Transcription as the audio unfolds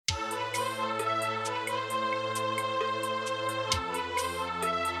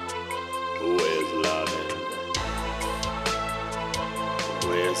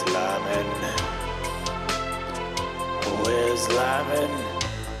Lyman? Where's Lyman?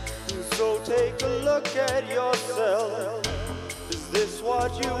 So take a look at yourself. Is this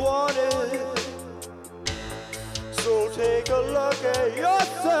what you wanted? So take a look at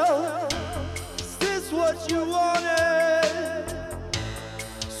yourself. Is this what you wanted?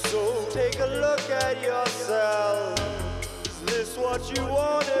 So take a look at yourself. Is this what you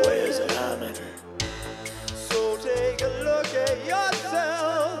wanted? Where's Lyman? So take a look at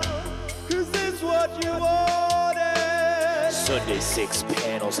yourself. Is this what you wanted? Sunday 6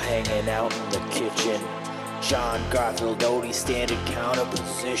 panels hanging out in the kitchen. John Garfield, Odie standing counter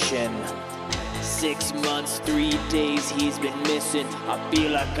position. 6 months, 3 days he's been missing. I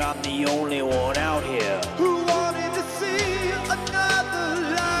feel like I'm the only one out here who wanted to see another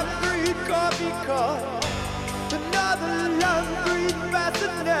lime green coffee cup, another lime green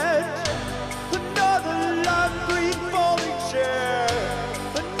bassinet, another lime green folding chair,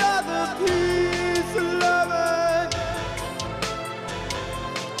 another piece of loving.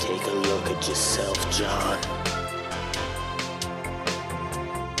 Take a look at yourself, John.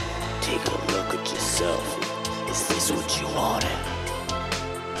 Take a look at yourself. Is this what you wanted?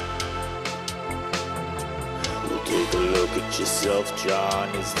 Well, take a look at yourself, John.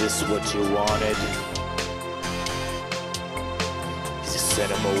 Is this what you wanted? Just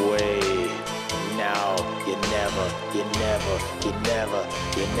send him away. Now you're never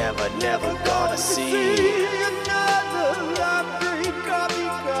gonna see another lime green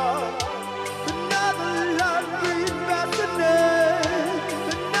coffee cup, another lime green bassinet.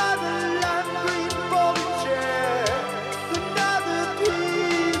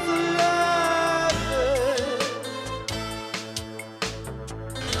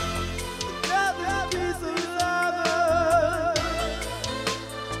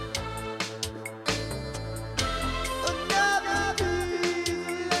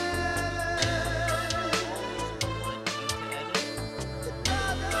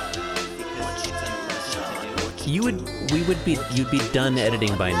 You'd be done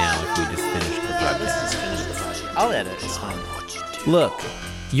editing by now if we just finished the podcast. I'll edit. It's fine. Look,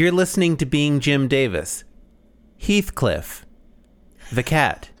 you're listening to Being Jim Davis. Heathcliff. The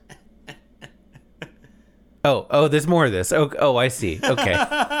cat. Oh, there's more of this. Oh, I see. Okay.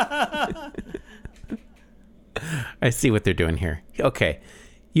 I see what they're doing here. Okay.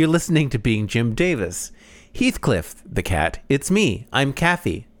 You're listening to Being Jim Davis. Heathcliff, the cat. It's me. I'm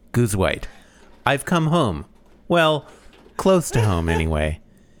Kathy Goosewhite. I've come home. Well, close to home anyway.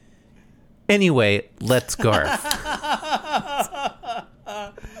 Anyway, let's garf.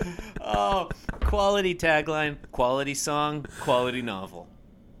 Oh, quality tagline, quality song, quality novel.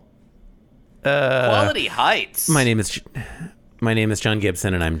 Quality Heights. My name is John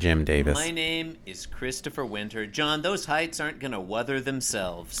Gibson, and I'm Jim Davis. My name is Christopher Winter. John, those heights aren't going to weather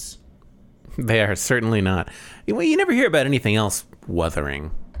themselves. They are certainly not. Well, you never hear about anything else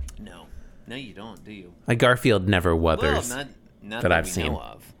weathering. No, you don't, do you? Like Garfield never weathers. Well, not that I've we seen. know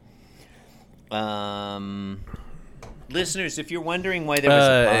of. Listeners, if you're wondering why there was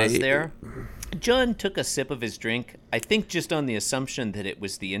a pause there, John took a sip of his drink, I think just on the assumption that it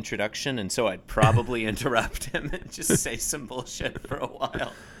was the introduction, and so I'd probably interrupt him and just say some bullshit for a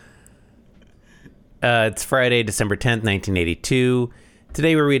while. It's Friday, December 10th, 1982.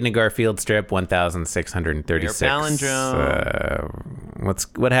 Today we're reading a Garfield strip, 1636. Your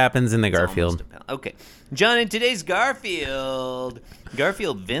palindrome. What happens in the Garfield? Okay. John, in today's Garfield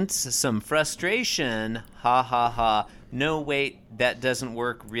vents some frustration. Ha ha ha. No, wait, that doesn't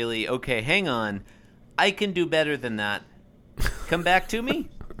work really. Okay, hang on. I can do better than that. Come back to me?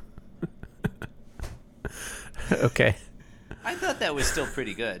 Okay. I thought that was still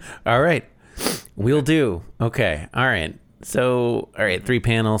pretty good. All right. We'll do. Okay. All right. So, all right, 3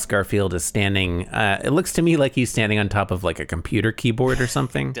 panels. Garfield is standing. It looks to me like he's standing on top of like a computer keyboard or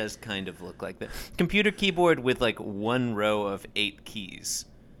something. It does kind of look like that. Computer keyboard with like one row of 8 keys.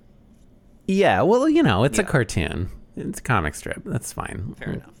 Yeah, well, it's a cartoon. It's a comic strip. That's fine.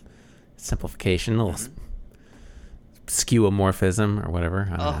 Fair enough. Simplification, a little skeuomorphism or whatever.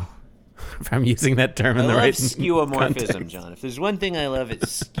 I don't know if I'm using that term in the right skeuomorphism, context. John. If there's one thing I love,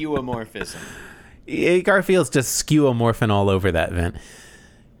 it's skeuomorphism. Garfield's just skeuomorphing all over that vent.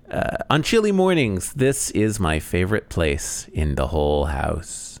 On chilly mornings, this is my favorite place in the whole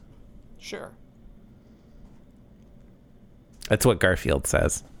house. Sure. That's what Garfield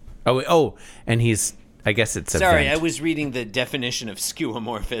says. Oh, and he's, I guess it's a Sorry, vent. I was reading the definition of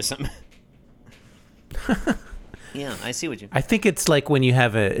skeuomorphism. Yeah, I see what you... I think it's like when you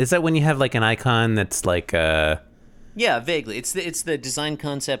have is that when you have like an icon that's like Yeah, vaguely. It's the design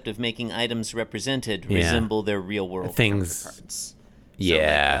concept of making items represented resemble their real world things. counterparts.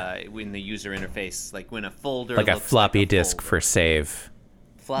 Yeah. So in the user interface, like when a folder Like a looks floppy like a disk folder. for save.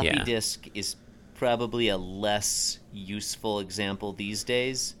 Floppy Yeah. disk is probably a less useful example these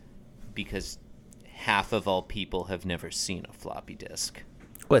days because half of all people have never seen a floppy disk.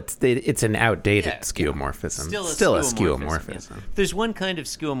 Well, it's an outdated Yeah, skeuomorphism. Still a skeuomorphism. yeah. There's one kind of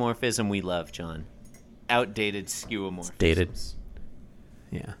skeuomorphism we love, John. Outdated skeuomorphisms. Dated.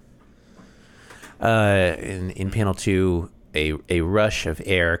 Yeah. In panel 2, a rush of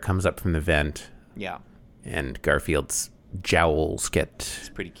air comes up from the vent, Yeah, and Garfield's jowls get it's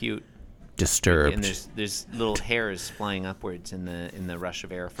pretty cute. disturbed. And there's little hairs flying upwards in the rush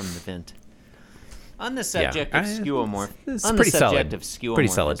of air from the vent. On the subject of It's on the pretty subject solid. of Pretty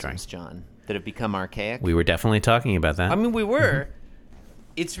solid drawing. skeuomorphisms, John, that have become archaic. We were definitely talking about that. I mean, we were.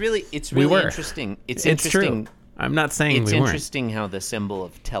 It's really were. interesting. It's it's interesting. true. I'm not saying It's we weren't. interesting how the symbol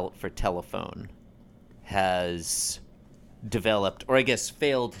of for telephone has developed, or I guess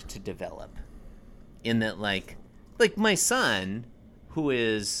failed to develop, in that like my son, who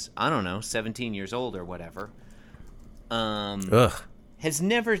is, I don't know, 17 years old or whatever, Ugh. has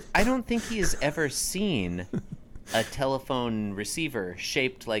never, I don't think he has ever seen a telephone receiver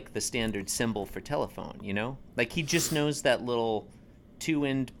shaped like the standard symbol for telephone, you know? Like he just knows that little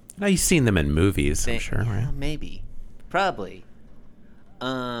two-end Now, you've seen them in movies, I'm thing. sure, Yeah, right? maybe. Probably.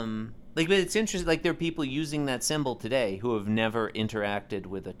 But it's interesting, like there are people using that symbol today who have never interacted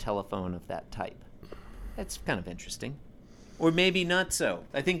with a telephone of that type. That's kind of interesting. Or maybe not so.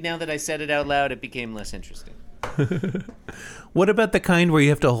 I think now that I said it out loud, it became less interesting. What about the kind where you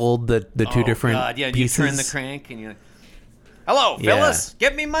have to hold the two different God, yeah, pieces? you turn the crank and you're like, hello, Yeah. Phyllis,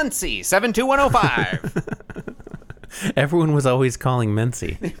 get me Muncie, 72105. Everyone was always calling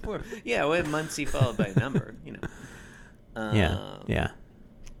Mency. Yeah, we have Muncie followed by a number, you know. Yeah.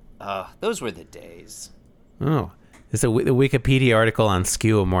 Those were the days. Oh, the Wikipedia article on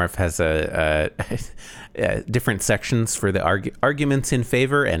skeuomorph has different sections for the arguments in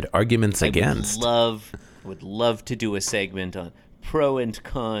favor and arguments against. Would love to do a segment on pro and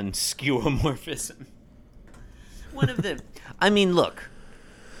con skeuomorphism. Look,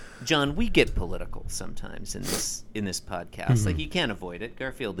 John, we get political sometimes in this podcast. Like you can't avoid it.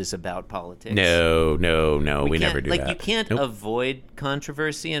 Garfield is about politics. No, we can't- never do like that. you can't Nope. avoid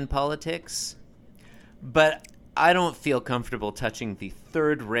controversy in politics, but I don't feel comfortable touching the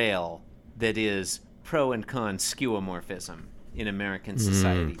third rail that is pro and con skeuomorphism in American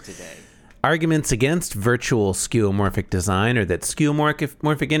society today. Arguments against virtual skeuomorphic design are that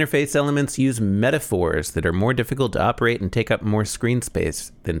skeuomorphic interface elements use metaphors that are more difficult to operate and take up more screen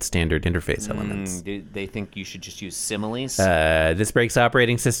space than standard interface elements. Do they think you should just use similes? This breaks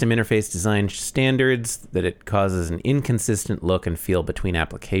operating system interface design standards, that it causes an inconsistent look and feel between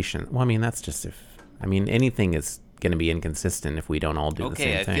applications. Well, I mean, that's just anything is going to be inconsistent if we don't all do the same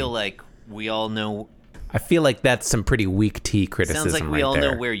Okay, thing. I feel like we all know. I feel like that's some pretty weak tea criticism. Sounds like we right all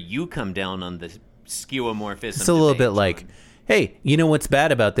there. know where you come down on the skeuomorphism. It's a little debate, bit John. like, hey, you know what's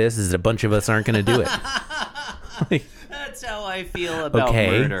bad about this is that a bunch of us aren't going to do it. That's how I feel about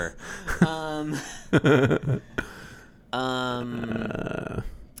Okay. murder.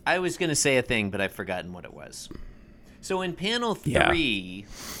 I was going to say a thing, but I've forgotten what it was. So in panel 3,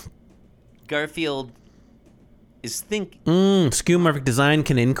 Garfield is Skeuomorphic design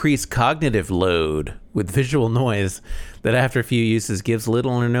can increase cognitive load with visual noise that after a few uses gives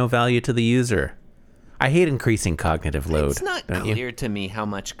little or no value to the user. I hate increasing cognitive load. It's not don't you? clear to me how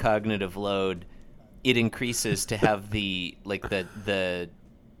much cognitive load it increases to have the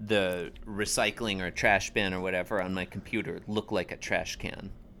recycling or trash bin or whatever on my computer look like a trash can.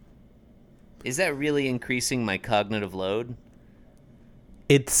 Is that really increasing my cognitive load?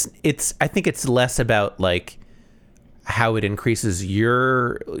 It's I think it's less about like how it increases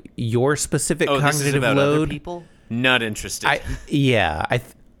your specific Oh, cognitive this is about load. other people? Not interested.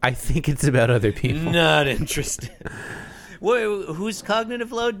 I think it's about other people. Not interested. Whose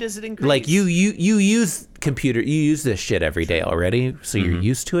cognitive load does it increase? Like you use you use this shit every day already, so you're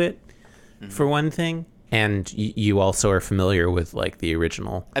used to it for one thing, and you also are familiar with like the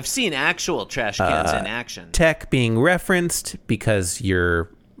original I've seen actual trash cans in action. tech being referenced because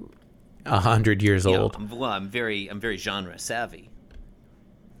you're 100 years You know, old. I'm very genre savvy.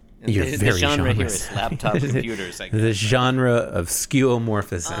 You're the very genre here genre is laptop computers. I The guess. genre of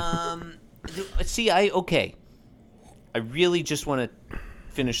skeuomorphism. See, I really just want to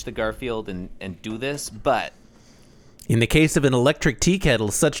finish the Garfield and do this, but In the case of an electric tea kettle,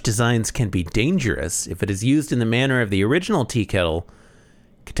 such designs can be dangerous. If it is used in the manner of the original tea kettle,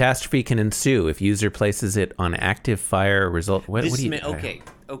 catastrophe can ensue. If user places it on active fire, result. What do you?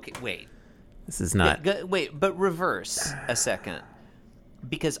 okay, wait. This is not. Wait, but reverse a second.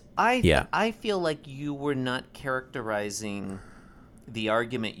 Because Yeah. I feel like you were not characterizing the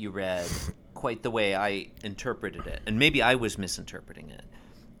argument you read quite the way I interpreted it. And maybe I was misinterpreting it.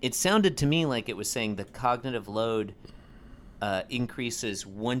 It sounded to me like it was saying the cognitive load increases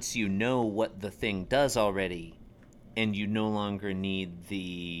once you know what the thing does already, and you no longer need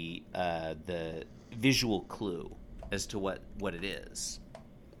the visual clue as to what it is.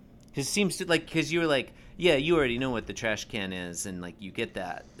 Because it seems to, like, because you were like, yeah, you already know what the trash can is, and like you get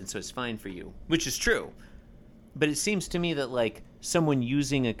that, and so it's fine for you, which is true. But it seems to me that like someone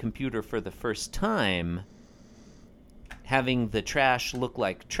using a computer for the first time, having the trash look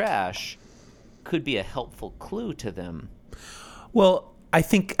like trash could be a helpful clue to them. Well, I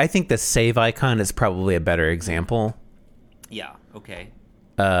think the save icon is probably a better example. Yeah. Okay.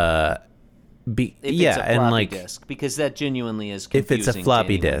 If If yeah, it's a floppy and like disk, because that genuinely is if confusing it's a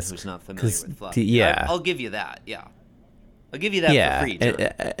floppy to anyone disk, who's not familiar 'cause with floppy. yeah. I'll give you that. Yeah, I'll give you that yeah, for free, John.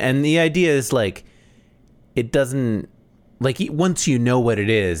 and the idea is like it doesn't like once you know what it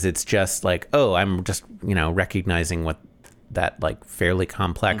is, it's just like, oh, I'm just recognizing what that like fairly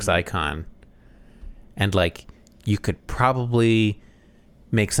complex icon, and like you could probably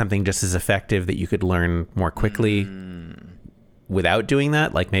make something just as effective that you could learn more quickly without doing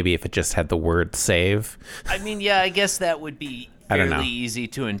that. Like maybe if it just had the word save. I mean, yeah, I guess that would be I don't know. fairly easy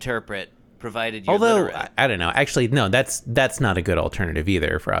to interpret, provided you're Although literate. I don't know. Actually, no, that's not a good alternative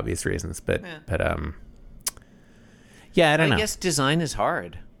either for obvious reasons. But yeah, I don't know. I guess design is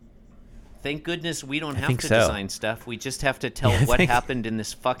hard. Thank goodness we don't have think to so. design stuff. We just have to tell what happened in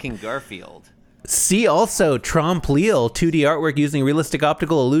this fucking Garfield. See also Trompe-l'oeil 2D artwork using realistic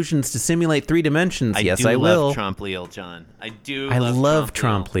optical illusions to simulate 3 dimensions. I Yes, do I love will. Trompe-l'oeil, John. I do. I love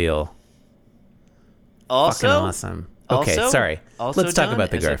Trompe-l'oeil. Trompe-l'oeil. Also, Fucking awesome. Okay, sorry. Also, Let's talk John,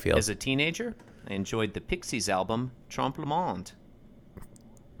 about the as Garfield. As a teenager, I enjoyed the Pixies album Trompe-le-Monde.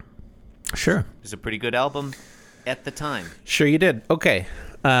 Sure. It was a pretty good album at the time. Sure you did. Okay.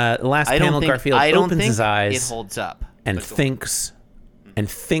 Last panel, Garfield opens his eyes it holds up. and But go on.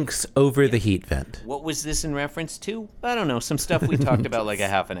 thinks over the heat vent. What was this in reference to? I don't know. Some stuff we talked about like a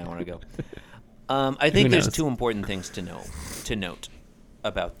half an hour ago. I think Who there's knows? 2 important things to note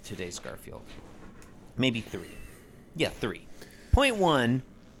about today's Garfield. Maybe 3. Yeah, 3. Point 1,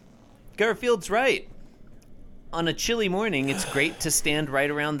 Garfield's right. On a chilly morning, it's great to stand right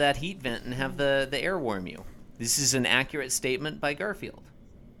around that heat vent and have the air warm you. This is an accurate statement by Garfield.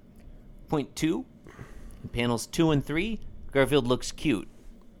 Point 2, in panels 2 and 3, Garfield looks cute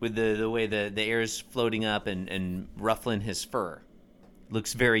with the way the air's floating up and ruffling his fur.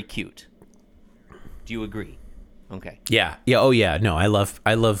 Looks very cute. Do you agree? Okay. Yeah. Yeah. Oh yeah. No, I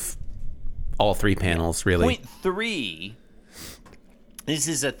love all 3 panels really. Point 3, this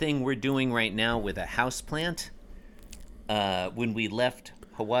is a thing we're doing right now with a houseplant. When we left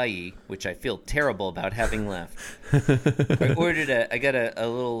Hawaii, which I feel terrible about having left, I got a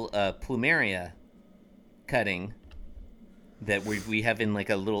little plumeria cutting that we have in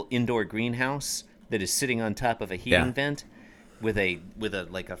like a little indoor greenhouse that is sitting on top of a heating vent with a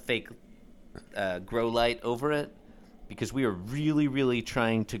like a fake grow light over it, because we are really, really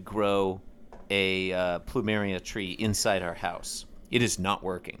trying to grow a plumeria tree inside our house. It is not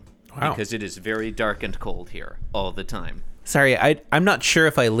working because it is very dark and cold here all the time. Sorry, I'm not sure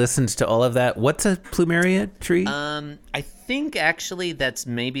if I listened to all of that. What's a plumeria tree? I think actually that's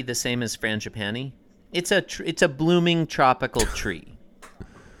maybe the same as frangipani. It's a blooming tropical tree.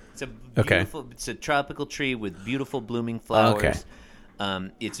 It's a beautiful. It's a tropical tree with beautiful blooming flowers.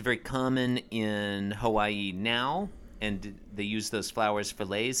 Okay. It's very common in Hawaii now, and they use those flowers for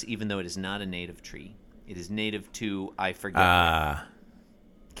leis, even though it is not a native tree. It is native to, I forget where.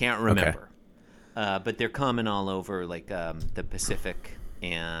 Can't remember. But they're common all over, like the Pacific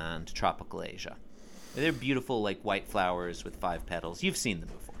and tropical Asia. They're beautiful, like white flowers with 5 petals. You've seen them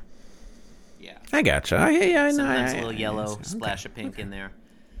before. Yeah. I gotcha. Yeah, I know. Sometimes a little yellow, splash of pink in there.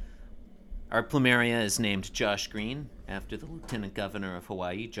 Our plumeria is named Josh Green, after the Lieutenant Governor of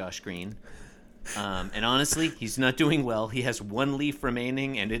Hawaii, Josh Green. And honestly, he's not doing well. He has 1 leaf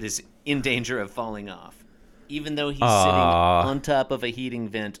remaining, and it is in danger of falling off. Even though he's sitting on top of a heating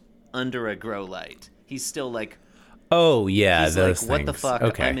vent under a grow light, he's still like, oh yeah, he's those like, what the things. fuck?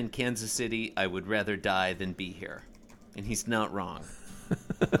 Okay. I'm in Kansas City. I would rather die than be here. And he's not wrong.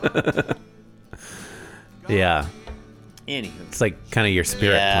 Yeah. Anywho. It's like kind of your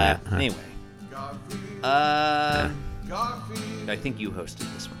spirit plant. Huh? Anyway. I think you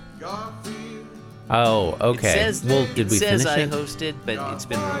hosted this one. Oh, okay. It says, well, did we says finish I it? hosted, but it's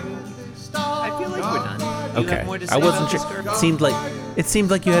been removed. I feel like we're done. You Okay. have more to say I wasn't about sure. this, Garfield? It seemed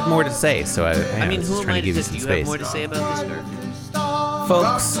like you had more to say, so I I mean, was who just am trying I to give you to some do you space. have more to say about this, Garfield?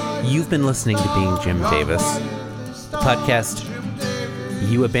 Folks, you've been listening to Being Jim Davis, the podcast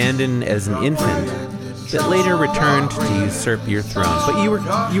you abandoned as an infant that later returned to usurp your throne. But you were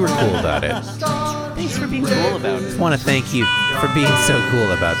cool about it. Thanks for being cool about it. I want to thank you for being so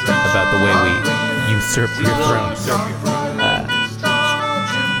cool about the way we usurped your throne.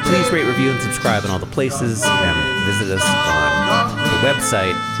 Please rate, review, and subscribe in all the places, and visit us on the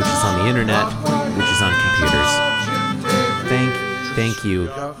website, which is on the internet, which is on computers. Thank you.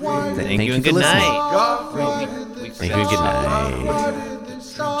 Thank you and for good listening. night. Thank you and good night.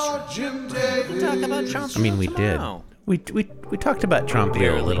 Talk about Trump. I mean, we did. No. We talked about Trump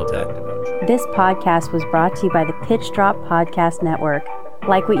here a little bit. This podcast was brought to you by the Pitch Drop Podcast Network.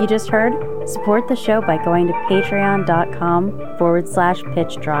 Like what you just heard? Support the show by going to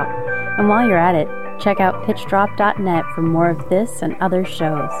patreon.com/Pitch Drop. And while you're at it, check out pitchdrop.net for more of this and other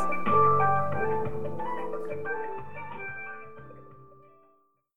shows.